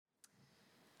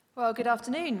Well, good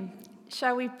afternoon.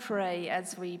 Shall we pray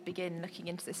as we begin looking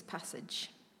into this passage?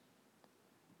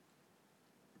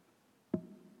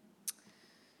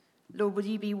 Lord, would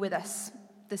you be with us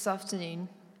this afternoon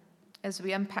as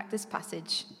we unpack this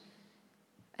passage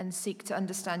and seek to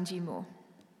understand you more?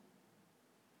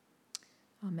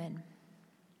 Amen.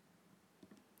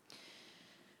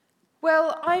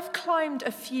 Well, I've climbed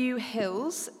a few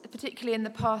hills, particularly in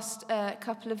the past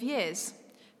couple of years,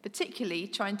 particularly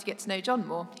trying to get to know John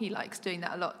more. He likes doing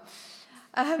that a lot.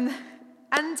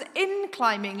 And in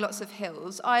climbing lots of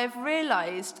hills, I have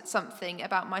realised something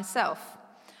about myself.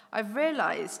 I've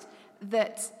realised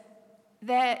that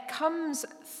there comes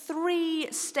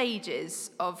 3 stages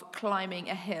of climbing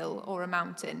a hill or a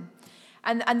mountain.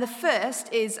 And the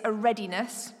first is a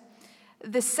readiness.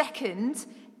 The second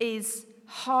is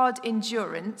hard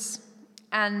endurance.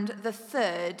 And the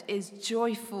third is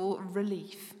joyful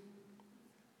relief.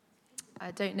 I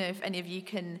don't know if any of you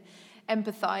can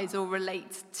empathise or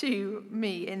relate to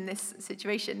me in this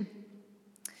situation.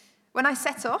 When I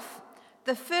set off,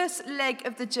 the first leg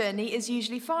of the journey is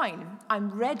usually fine.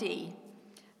 I'm ready.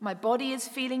 My body is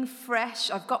feeling fresh.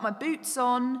 I've got my boots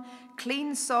on,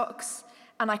 clean socks,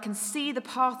 and I can see the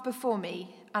path before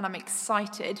me, and I'm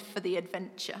excited for the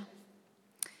adventure.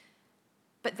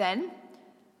 But then,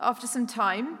 after some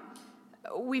time,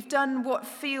 we've done what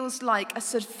feels like a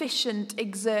sufficient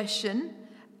exertion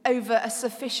over a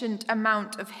sufficient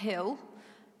amount of hill,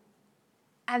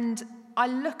 and I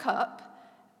look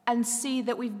up and see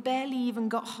that we've barely even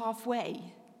got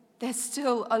halfway. There's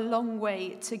still a long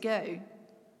way to go.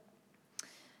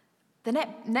 The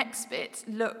next bit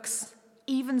looks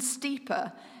even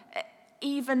steeper,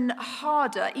 even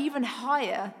harder, even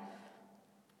higher.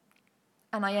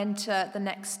 And I enter the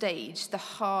next stage, the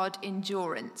hard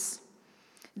endurance.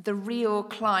 The real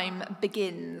climb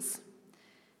begins.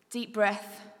 Deep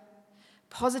breath,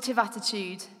 positive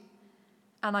attitude,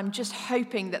 and I'm just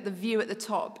hoping that the view at the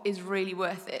top is really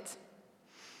worth it.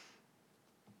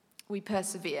 We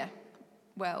persevere.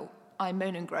 Well, I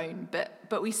moan and groan,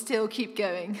 but we still keep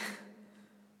going.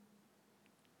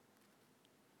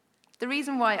 The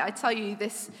reason why I tell you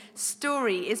this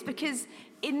story is because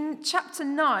in chapter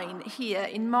 9 here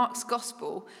in Mark's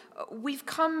Gospel, we've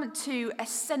come to a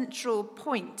central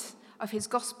point of his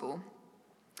Gospel.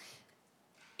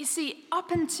 You see,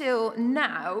 up until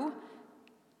now,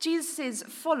 Jesus'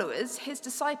 followers, his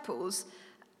disciples,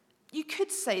 you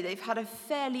could say they've had a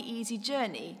fairly easy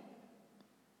journey.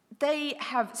 They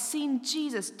have seen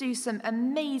Jesus do some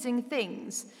amazing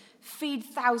things, feed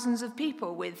thousands of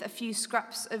people with a few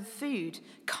scraps of food,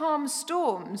 calm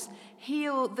storms,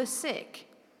 heal the sick.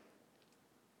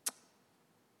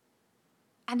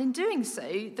 And in doing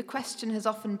so, the question has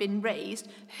often been raised,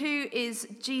 who is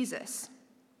Jesus?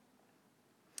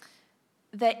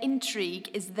 Their intrigue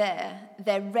is there.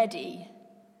 They're ready.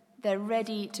 They're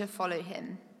ready to follow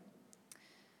him.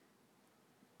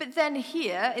 But then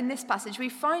here, in this passage, we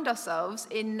find ourselves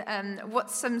in what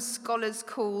some scholars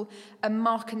call a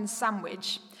Markan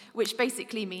sandwich, which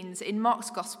basically means in Mark's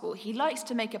Gospel, he likes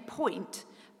to make a point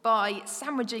by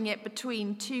sandwiching it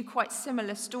between 2 quite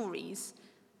similar stories.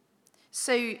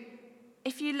 So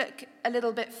if you look a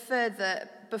little bit further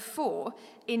before,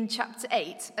 in chapter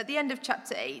 8, at the end of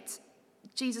chapter 8,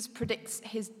 Jesus predicts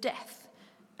his death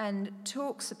and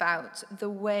talks about the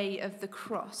way of the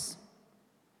cross.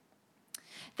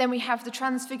 Then we have the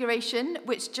Transfiguration,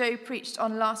 which Joe preached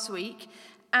on last week.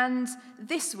 And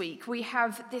this week we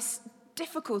have this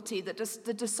difficulty that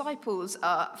the disciples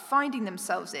are finding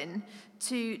themselves in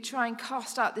to try and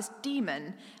cast out this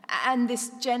demon and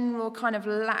this general kind of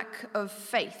lack of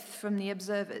faith from the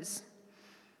observers.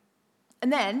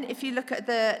 And then, if you look at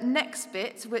the next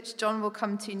bit, which John will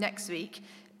come to next week,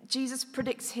 Jesus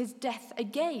predicts his death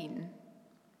again.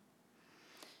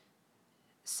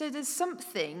 So there's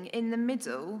something in the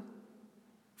middle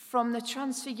from the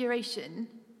Transfiguration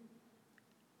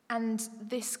and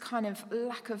this kind of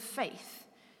lack of faith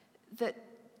that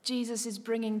Jesus is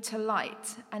bringing to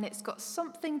light, and it's got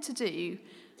something to do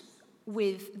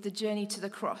with the journey to the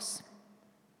cross.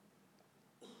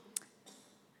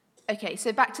 Okay,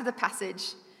 so back to the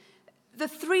passage. The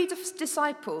 3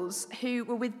 disciples who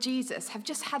were with Jesus have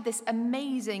just had this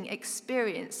amazing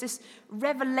experience, this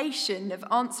revelation of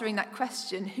answering that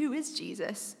question, who is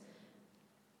Jesus?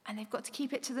 And they've got to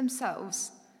keep it to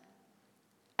themselves.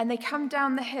 And they come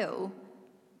down the hill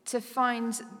to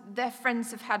find their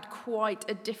friends have had quite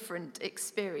a different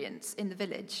experience in the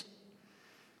village.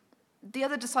 The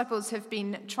other disciples have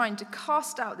been trying to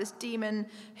cast out this demon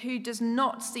who does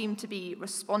not seem to be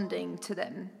responding to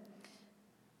them.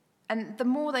 And the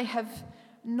more they have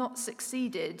not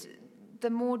succeeded, the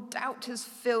more doubt has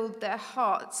filled their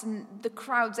hearts and the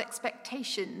crowd's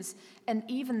expectations and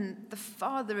even the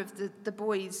father of the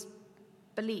boy's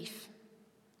belief.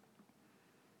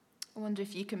 I wonder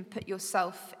if you can put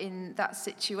yourself in that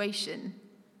situation.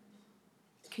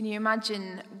 Can you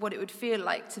imagine what it would feel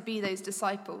like to be those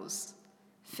disciples,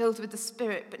 filled with the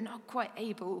Spirit but not quite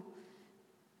able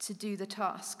to do the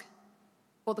task?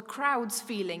 Or the crowd's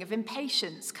feeling of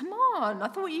impatience. Come on, I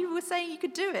thought you were saying you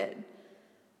could do it.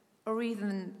 Or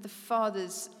even the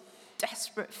Father's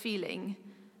desperate feeling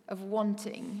of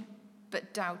wanting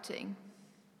but doubting.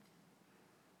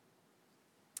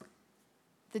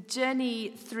 The journey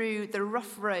through the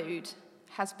rough road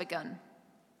has begun.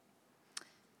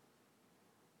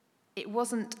 It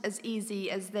wasn't as easy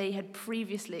as they had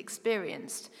previously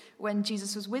experienced when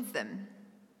Jesus was with them.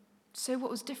 So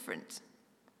what was different?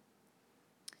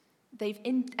 They've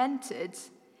entered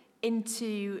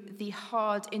into the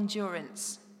hard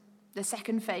endurance, the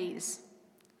second phase.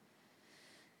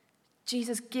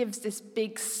 Jesus gives this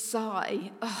big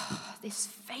sigh. Oh, this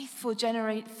faithless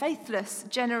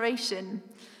generation.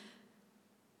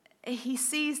 He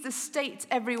sees the state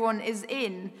everyone is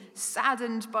in,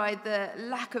 saddened by the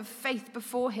lack of faith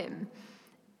before him.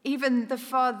 Even the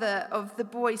father of the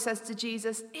boy says to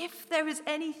Jesus, if there is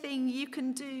anything you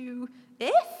can do,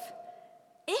 if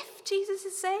Jesus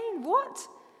is saying, what?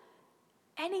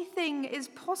 Anything is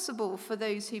possible for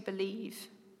those who believe.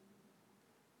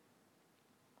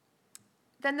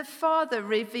 Then the Father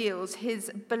reveals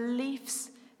his beliefs,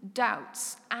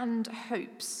 doubts, and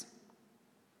hopes.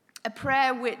 A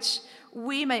prayer which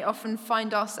we may often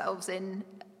find ourselves in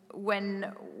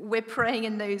when we're praying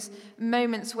in those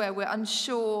moments where we're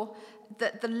unsure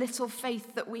that the little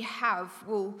faith that we have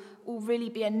will really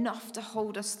be enough to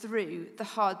hold us through the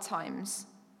hard times.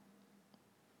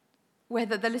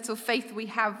 Whether the little faith we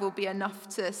have will be enough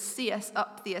to see us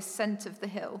up the ascent of the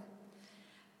hill.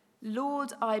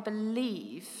 Lord, I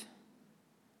believe.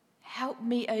 Help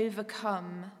me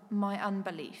overcome my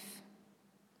unbelief.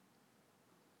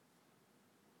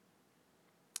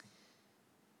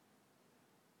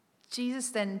 Jesus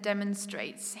then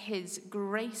demonstrates his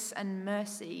grace and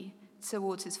mercy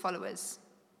towards his followers.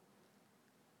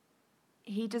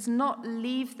 He does not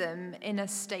leave them in a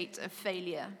state of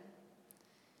failure.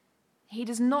 He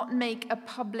does not make a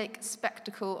public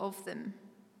spectacle of them.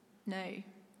 No.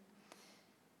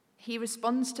 He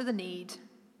responds to the need.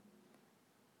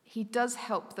 He does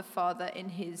help the Father in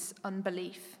his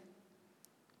unbelief.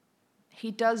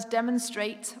 He does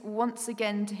demonstrate once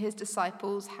again to his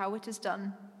disciples how it is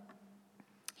done.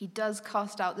 He does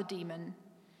cast out the demon.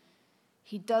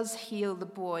 He does heal the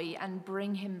boy and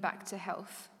bring him back to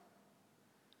health.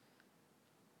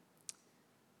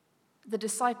 The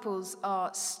disciples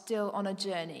are still on a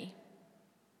journey.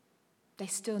 They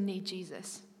still need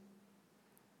Jesus.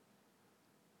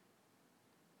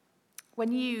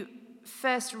 When you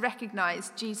first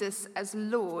recognize Jesus as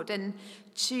Lord and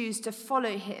choose to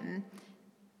follow him,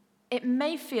 it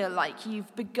may feel like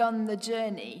you've begun the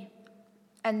journey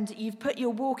and you've put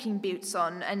your walking boots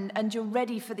on and you're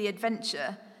ready for the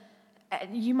adventure.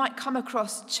 You might come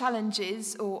across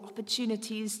challenges or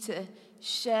opportunities to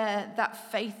share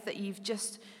that faith that you've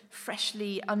just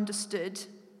freshly understood.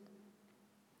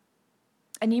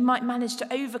 And you might manage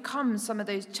to overcome some of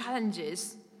those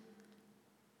challenges.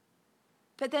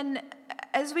 But then,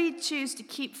 as we choose to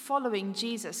keep following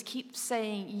Jesus, keep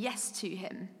saying yes to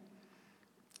him,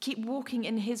 keep walking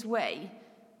in his way,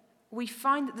 we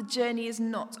find that the journey is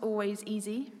not always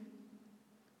easy.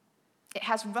 It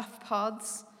has rough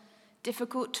paths,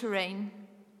 difficult terrain.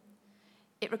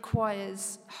 It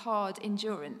requires hard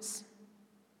endurance.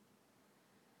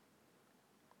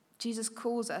 Jesus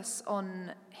calls us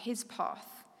on his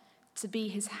path to be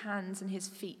his hands and his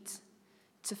feet,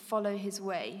 to follow his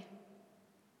way.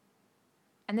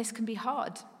 And this can be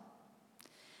hard.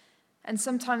 And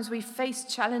sometimes we face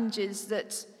challenges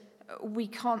that we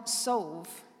can't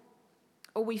solve,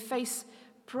 or we face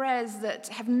prayers that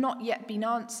have not yet been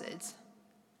answered.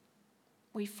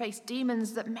 We face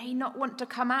demons that may not want to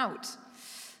come out.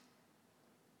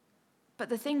 But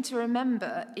the thing to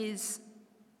remember is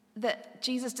that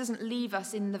Jesus doesn't leave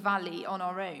us in the valley on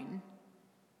our own.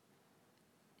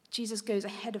 Jesus goes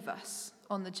ahead of us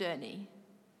on the journey,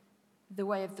 the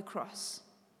way of the cross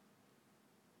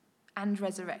and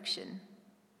resurrection,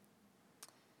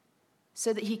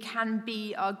 so that he can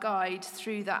be our guide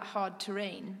through that hard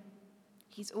terrain.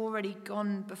 He's already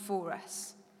gone before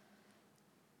us.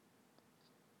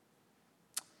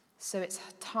 So it's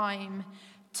time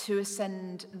to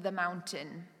ascend the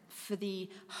mountain for the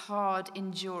hard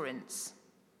endurance.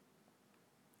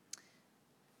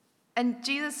 And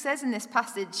Jesus says in this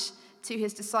passage to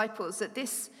his disciples that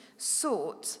this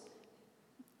sort,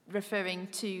 referring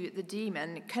to the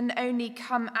demon, can only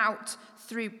come out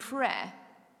through prayer.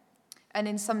 And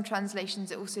in some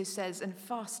translations it also says, and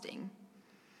fasting.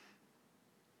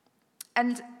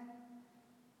 And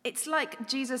it's like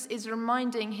Jesus is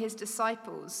reminding his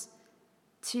disciples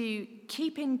to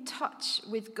keep in touch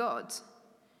with God,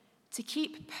 to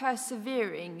keep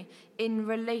persevering in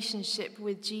relationship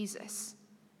with Jesus,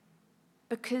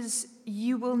 because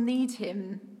you will need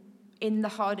him in the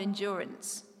hard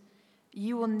endurance.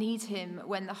 You will need him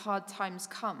when the hard times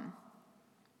come.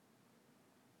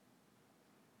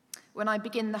 When I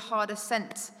begin the hard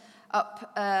ascent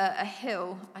up a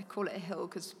hill, I call it a hill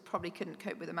because probably couldn't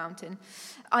cope with a mountain,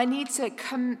 I need to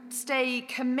stay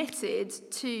committed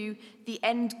to the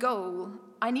end goal.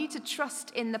 I need to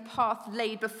trust in the path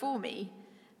laid before me,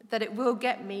 that it will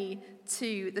get me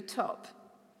to the top.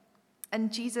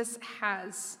 And Jesus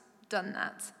has done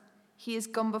that. He has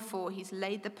gone before, he's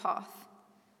laid the path,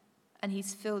 and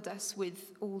he's filled us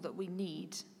with all that we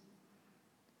need.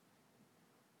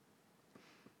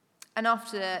 And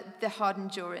after the hard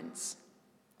endurance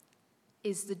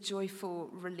is the joyful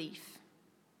relief.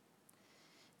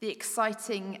 The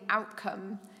exciting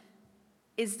outcome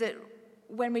is that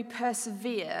when we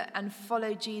persevere and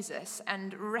follow Jesus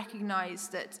and recognize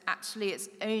that actually it's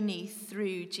only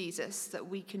through Jesus that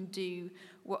we can do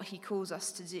what he calls us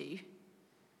to do,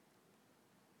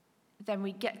 then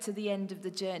we get to the end of the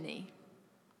journey.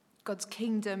 God's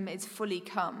kingdom is fully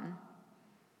come.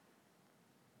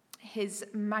 His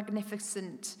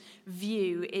magnificent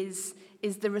view is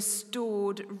the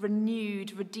restored,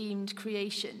 renewed, redeemed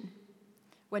creation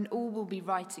when all will be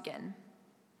right again.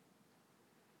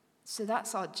 So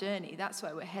that's our journey. That's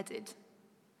where we're headed.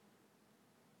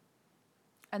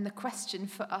 And the question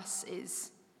for us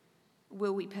is,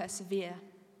 will we persevere?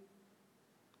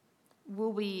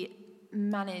 Will we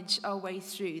manage our way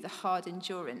through the hard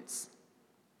endurance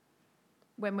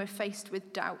when we're faced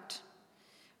with doubt,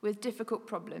 with difficult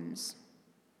problems?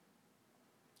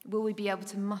 Will we be able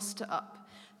to muster up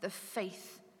the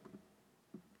faith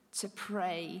to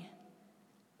pray,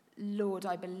 Lord,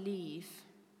 I believe,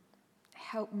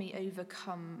 help me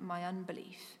overcome my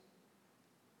unbelief,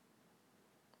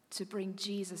 to bring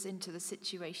Jesus into the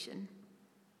situation?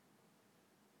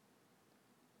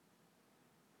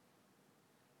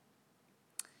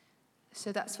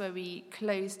 So that's where we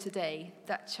close today,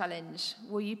 that challenge.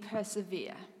 Will you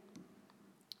persevere?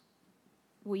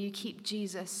 Will you keep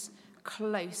Jesus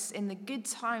close in the good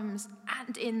times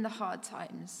and in the hard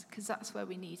times? Because that's where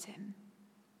we need him.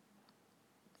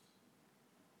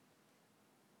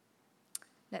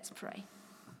 Let's pray.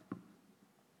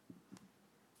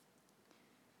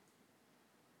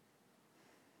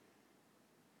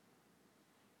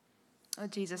 Oh,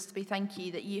 Jesus, we thank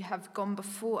you that you have gone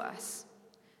before us,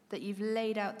 that you've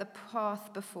laid out the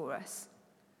path before us,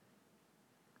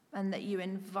 and that you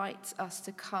invite us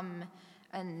to come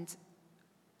and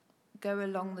go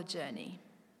along the journey.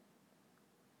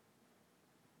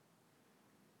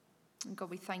 And God,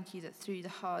 we thank you that through the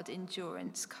hard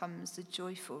endurance comes the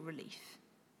joyful relief,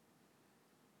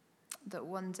 that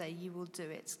one day you will do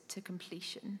it to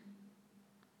completion.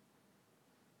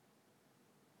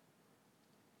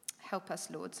 Help us,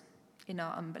 Lord, in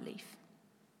our unbelief.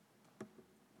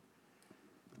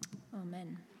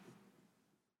 Amen.